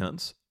makes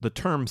sense. The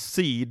term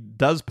seed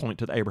does point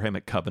to the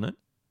Abrahamic covenant,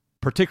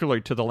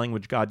 particularly to the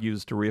language God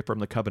used to reaffirm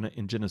the covenant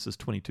in Genesis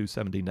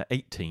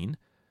 22:17-18.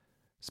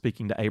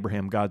 Speaking to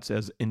Abraham, God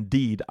says,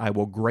 "Indeed, I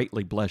will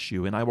greatly bless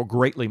you, and I will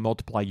greatly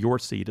multiply your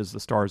seed as the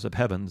stars of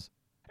heavens,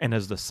 and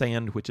as the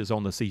sand which is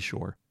on the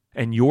seashore.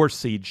 And your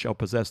seed shall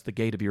possess the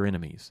gate of your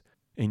enemies.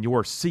 In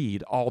your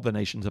seed all the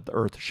nations of the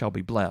earth shall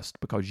be blessed,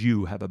 because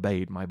you have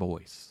obeyed my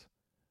voice."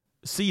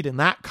 Seed in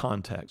that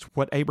context,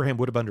 what Abraham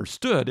would have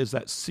understood is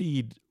that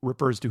seed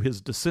refers to his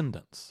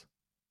descendants.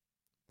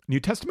 New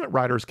Testament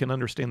writers can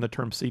understand the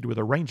term seed with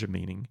a range of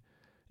meaning.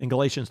 In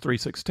Galatians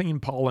 3:16,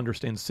 Paul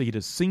understands seed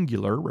as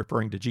singular,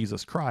 referring to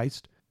Jesus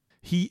Christ.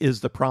 He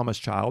is the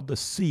promised child, the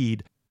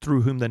seed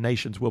through whom the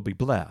nations will be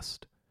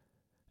blessed.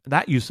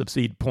 That use of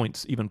seed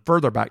points even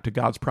further back to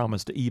God's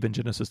promise to Eve in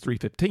Genesis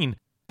 3:15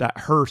 that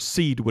her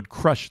seed would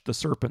crush the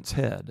serpent's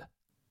head.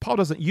 Paul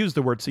doesn't use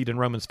the word seed in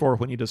Romans 4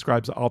 when he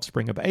describes the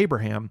offspring of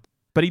Abraham,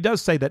 but he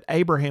does say that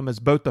Abraham is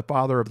both the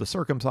father of the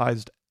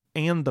circumcised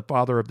and the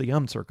father of the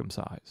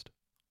uncircumcised.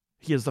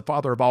 He is the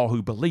father of all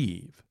who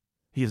believe.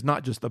 He is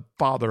not just the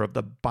father of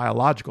the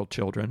biological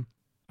children.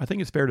 I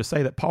think it's fair to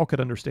say that Paul could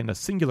understand a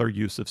singular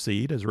use of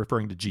seed as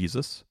referring to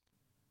Jesus,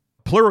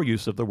 plural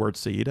use of the word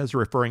seed as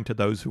referring to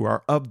those who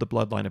are of the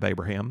bloodline of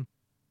Abraham,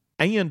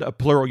 and a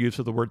plural use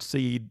of the word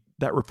seed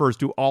that refers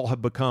to all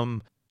have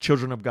become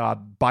children of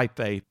God by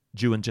faith,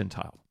 Jew and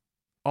Gentile.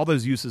 All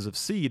those uses of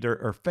seed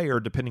are fair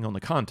depending on the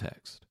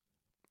context.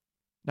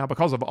 Now,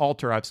 because of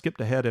Alter, I've skipped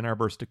ahead in our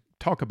verse to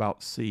talk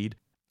about seed.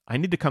 I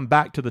need to come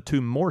back to the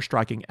two more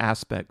striking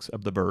aspects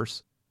of the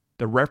verse,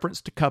 the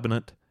reference to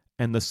covenant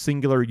and the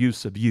singular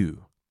use of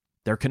you.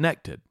 They're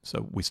connected.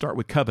 So we start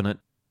with covenant.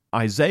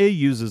 Isaiah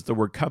uses the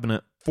word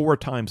covenant 4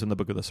 times in the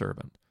book of the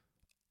servant.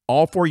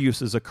 All 4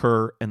 uses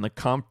occur in the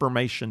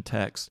confirmation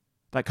text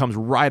that comes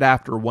right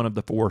after one of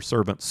the 4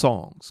 servant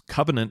songs.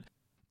 Covenant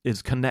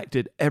is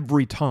connected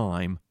every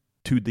time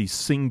to the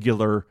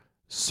singular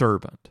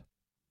servant.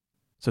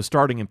 So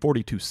starting in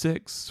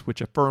 42:6, which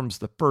affirms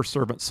the first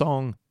servant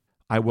song,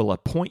 I will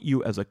appoint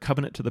you as a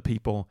covenant to the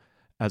people,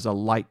 as a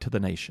light to the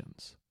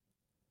nations.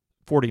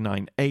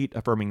 49:8,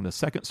 affirming the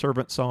second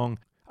servant song,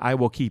 I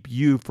will keep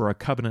you for a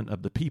covenant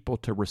of the people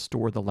to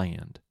restore the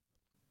land.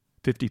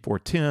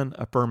 54:10,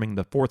 affirming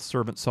the fourth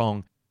servant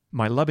song,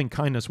 my loving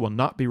kindness will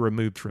not be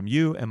removed from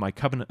you, and my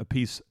covenant of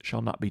peace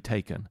shall not be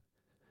taken.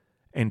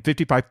 And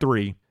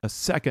 55:3, a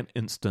second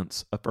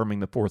instance affirming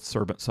the fourth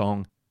servant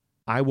song,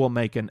 I will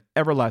make an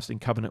everlasting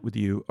covenant with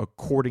you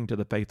according to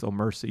the faithful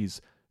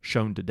mercies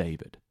shown to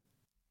David.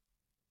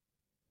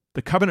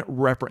 The covenant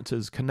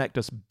references connect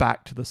us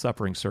back to the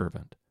suffering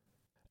servant.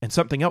 And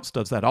something else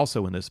does that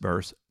also in this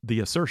verse. The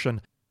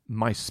assertion,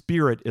 my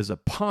spirit is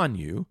upon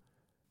you,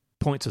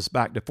 points us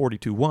back to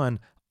 42:1,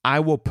 I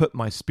will put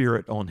my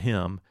spirit on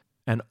him,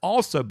 and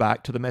also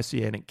back to the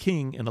Messianic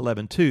king in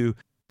 11:2,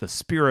 the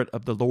spirit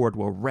of the Lord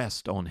will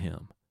rest on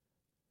him.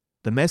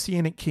 The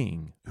Messianic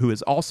king, who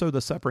is also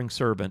the suffering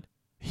servant,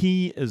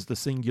 he is the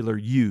singular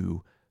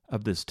you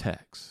of this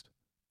text.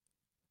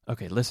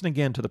 Okay, listen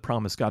again to the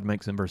promise God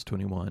makes in verse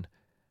 21.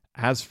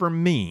 As for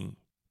me,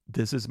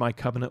 this is my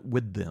covenant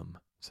with them,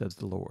 says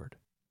the Lord.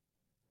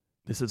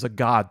 This is a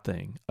God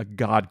thing, a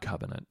God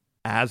covenant.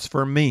 As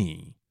for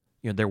me,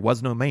 there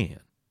was no man,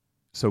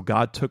 so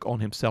God took on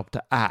himself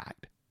to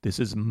act.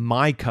 This is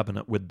my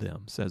covenant with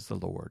them, says the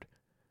Lord.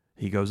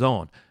 He goes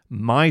on,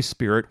 my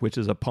spirit which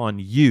is upon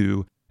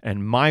you,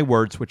 and my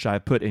words which I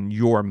put in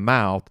your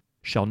mouth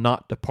shall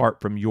not depart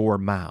from your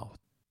mouth.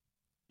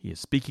 He is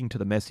speaking to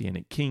the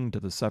Messianic king, to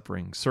the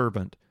suffering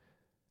servant.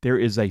 There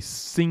is a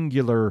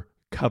singular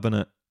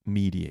covenant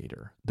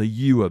mediator, the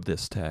you of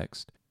this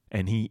text,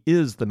 and he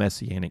is the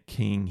Messianic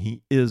king.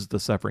 He is the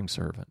suffering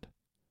servant.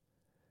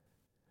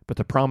 But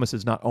the promise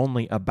is not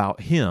only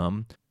about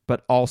him,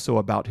 but also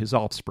about his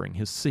offspring,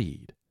 his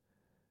seed.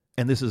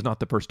 And this is not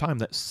the first time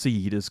that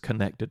seed is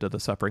connected to the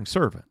suffering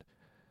servant.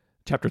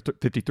 Chapter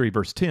 53,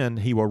 verse 10,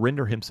 he will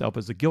render himself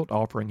as a guilt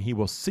offering. He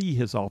will see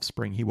his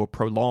offspring. He will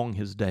prolong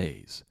his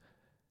days.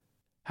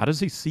 How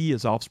does he see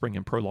his offspring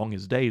and prolong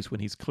his days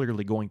when he's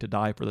clearly going to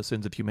die for the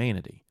sins of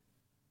humanity?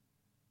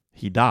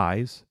 He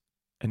dies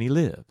and he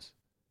lives.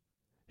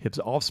 His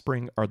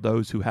offspring are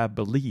those who have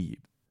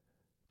believed.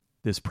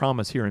 This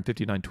promise here in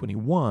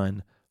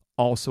 59:21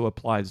 also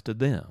applies to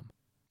them.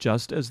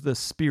 Just as the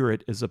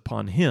Spirit is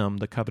upon him,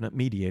 the covenant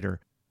mediator,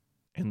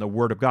 and the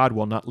word of God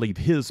will not leave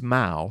his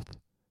mouth,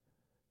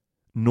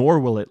 nor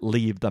will it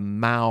leave the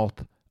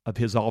mouth of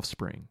his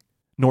offspring,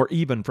 nor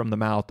even from the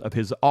mouth of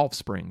his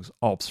offspring's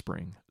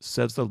offspring,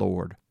 says the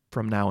Lord,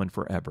 from now and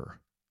forever.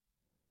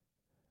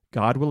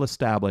 God will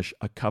establish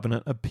a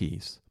covenant of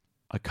peace,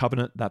 a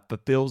covenant that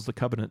fulfills the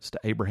covenants to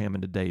Abraham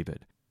and to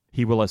David.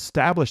 He will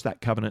establish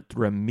that covenant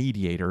through a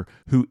mediator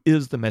who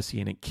is the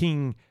Messianic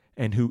king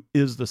and who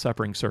is the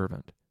suffering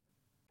servant.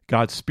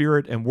 God's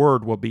Spirit and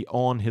Word will be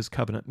on his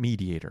covenant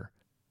mediator.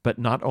 But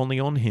not only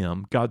on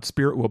him, God's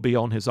Spirit will be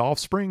on his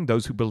offspring,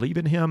 those who believe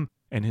in him,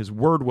 and his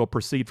Word will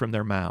proceed from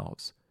their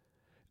mouths.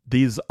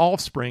 These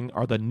offspring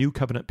are the new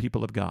covenant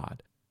people of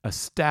God,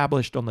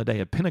 established on the day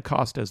of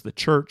Pentecost as the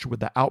church with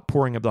the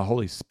outpouring of the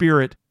Holy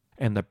Spirit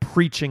and the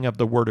preaching of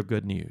the word of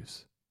good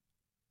news.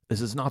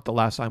 This is not the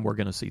last time we're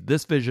going to see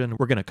this vision.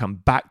 We're going to come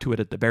back to it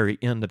at the very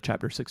end of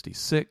chapter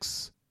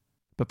 66.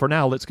 But for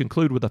now, let's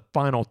conclude with a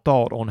final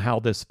thought on how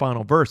this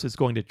final verse is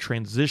going to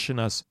transition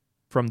us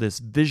from this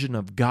vision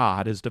of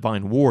God as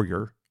divine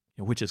warrior,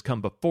 which has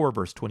come before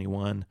verse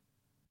 21,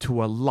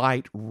 to a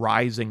light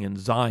rising in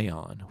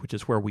Zion, which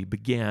is where we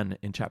began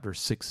in chapter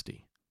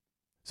 60.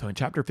 So in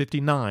chapter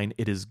 59,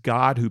 it is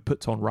God who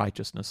puts on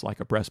righteousness like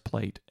a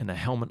breastplate, and the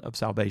helmet of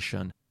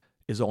salvation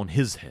is on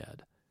his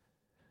head.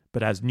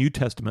 But as New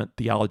Testament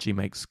theology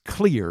makes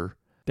clear,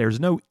 there's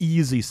no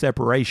easy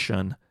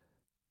separation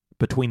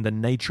between the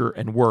nature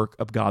and work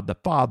of God the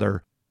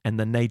Father and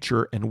the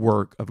nature and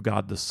work of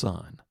God the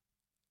Son.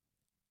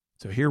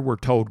 So here we're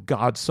told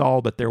God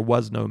saw that there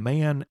was no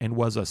man and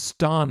was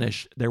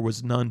astonished there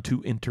was none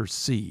to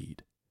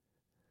intercede.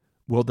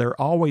 Will there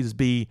always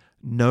be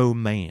no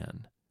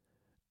man?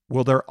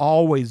 Will there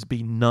always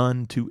be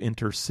none to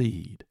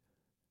intercede?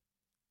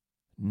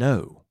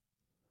 No.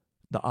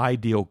 The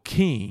ideal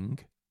king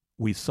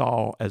we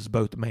saw as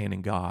both man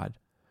and God.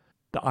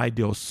 The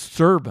ideal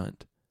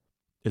servant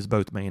is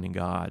both man and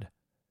God.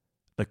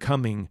 The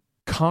coming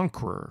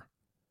conqueror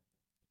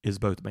is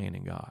both man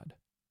and God.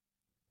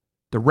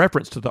 The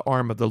reference to the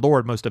arm of the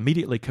Lord most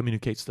immediately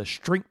communicates the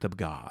strength of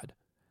God,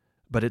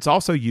 but it's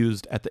also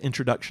used at the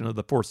introduction of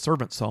the fourth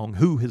servant song,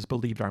 who has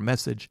believed our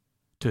message,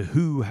 to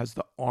who has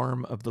the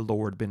arm of the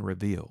Lord been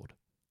revealed.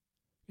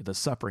 The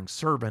suffering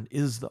servant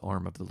is the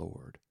arm of the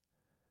Lord.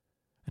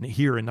 And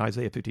here in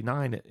Isaiah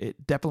 59,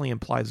 it definitely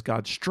implies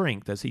God's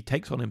strength as he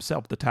takes on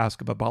himself the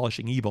task of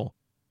abolishing evil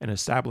and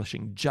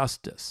establishing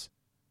justice.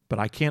 But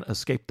I can't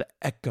escape the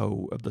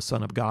echo of the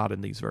Son of God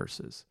in these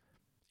verses,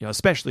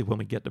 especially when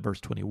we get to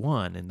verse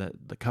 21 and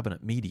the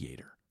covenant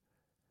mediator.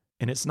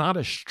 And it's not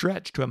a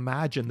stretch to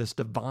imagine this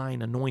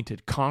divine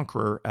anointed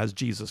conqueror as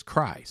Jesus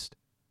Christ.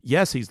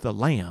 Yes, he's the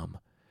lamb.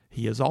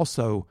 He is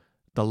also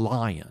the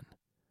lion.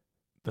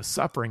 The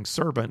suffering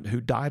servant who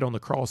died on the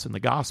cross in the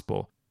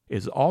gospel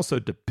is also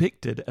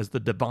depicted as the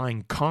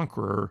divine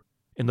conqueror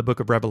in the book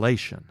of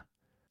Revelation.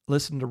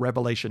 Listen to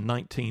Revelation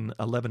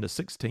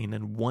 19:11-16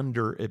 and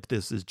wonder if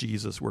this is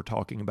Jesus we're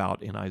talking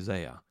about in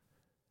Isaiah.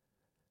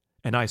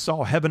 And I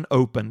saw heaven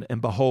opened,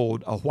 and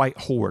behold, a white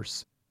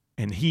horse,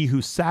 and he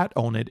who sat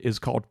on it is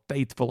called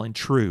Faithful and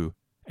True,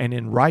 and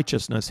in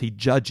righteousness he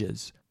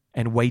judges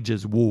and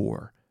wages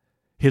war.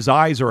 His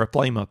eyes are a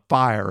flame of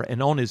fire,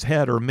 and on his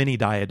head are many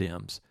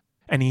diadems.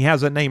 And he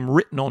has a name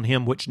written on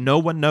him which no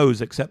one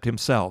knows except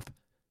himself.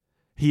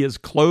 He is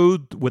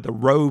clothed with a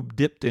robe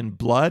dipped in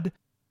blood,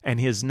 and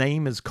his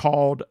name is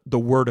called the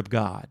Word of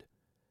God.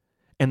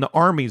 And the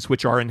armies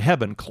which are in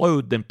heaven,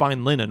 clothed in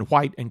fine linen,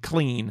 white and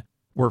clean,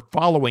 were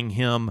following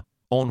him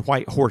on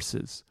white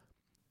horses.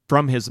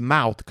 From his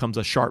mouth comes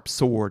a sharp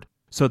sword,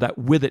 so that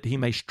with it he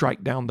may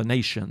strike down the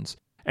nations,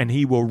 and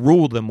he will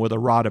rule them with a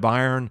rod of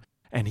iron,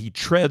 and he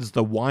treads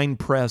the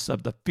winepress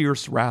of the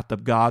fierce wrath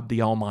of God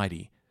the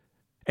Almighty.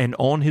 And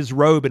on his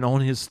robe and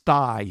on his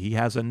thigh he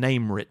has a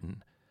name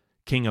written,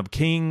 King of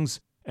Kings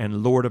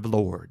and Lord of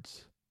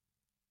Lords.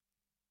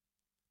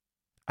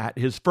 At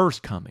his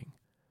first coming,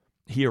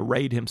 he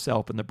arrayed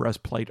himself in the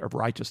breastplate of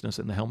righteousness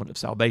and the helmet of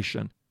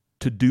salvation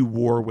to do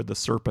war with the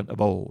serpent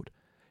of old.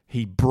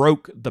 He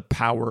broke the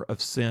power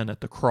of sin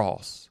at the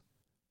cross.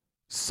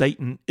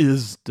 Satan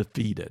is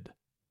defeated.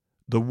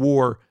 The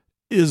war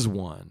is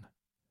won.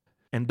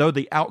 And though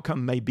the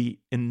outcome may be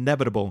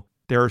inevitable,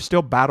 there are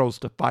still battles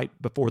to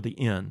fight before the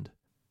end.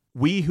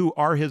 We who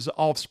are his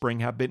offspring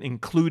have been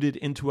included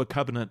into a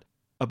covenant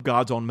of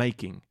God's own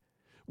making.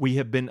 We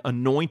have been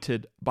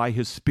anointed by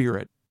his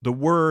Spirit. The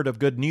word of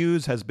good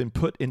news has been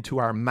put into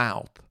our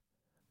mouth.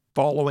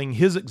 Following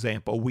his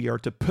example, we are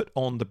to put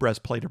on the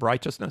breastplate of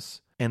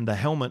righteousness and the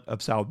helmet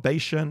of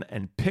salvation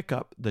and pick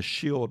up the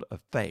shield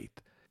of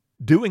faith.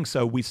 Doing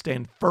so, we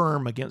stand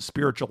firm against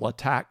spiritual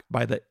attack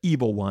by the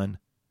evil one.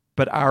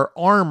 But our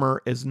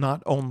armor is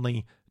not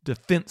only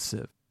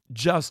defensive.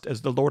 Just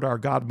as the Lord our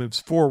God moves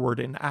forward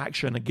in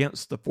action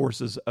against the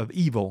forces of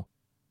evil,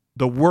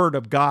 the word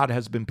of God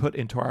has been put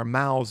into our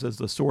mouths as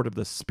the sword of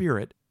the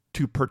Spirit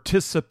to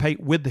participate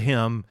with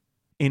him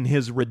in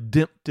his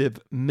redemptive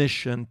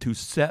mission to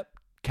set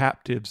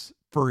captives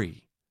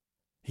free.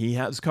 He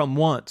has come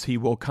once, he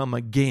will come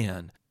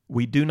again.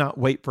 We do not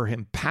wait for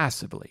him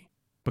passively,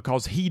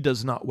 because he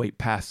does not wait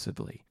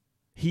passively.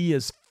 He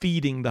is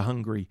feeding the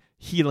hungry,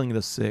 healing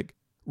the sick,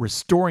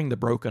 restoring the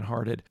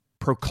brokenhearted,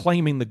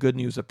 proclaiming the good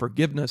news of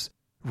forgiveness,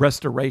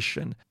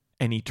 restoration,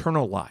 and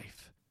eternal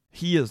life.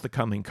 He is the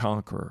coming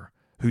conqueror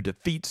who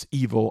defeats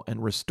evil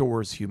and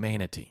restores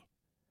humanity.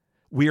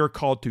 We are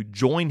called to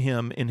join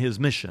him in his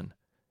mission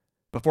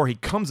before he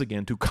comes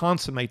again to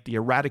consummate the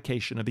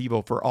eradication of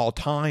evil for all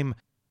time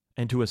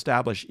and to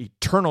establish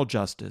eternal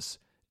justice,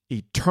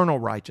 eternal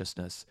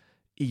righteousness,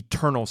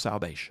 eternal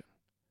salvation.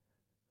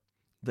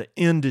 The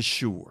end is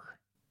sure.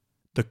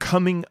 The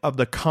coming of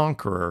the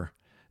conqueror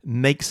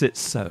makes it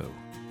so.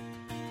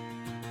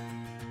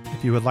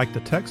 If you would like the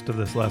text of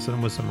this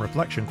lesson with some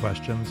reflection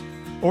questions,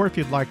 or if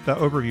you'd like the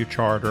overview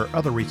chart or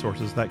other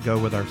resources that go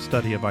with our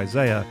study of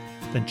Isaiah,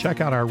 then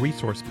check out our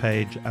resource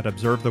page at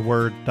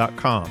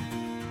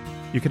observetheword.com.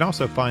 You can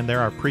also find there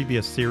our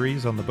previous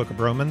series on the book of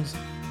Romans,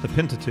 the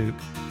Pentateuch,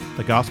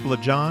 the Gospel of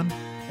John,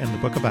 and the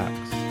book of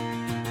Acts.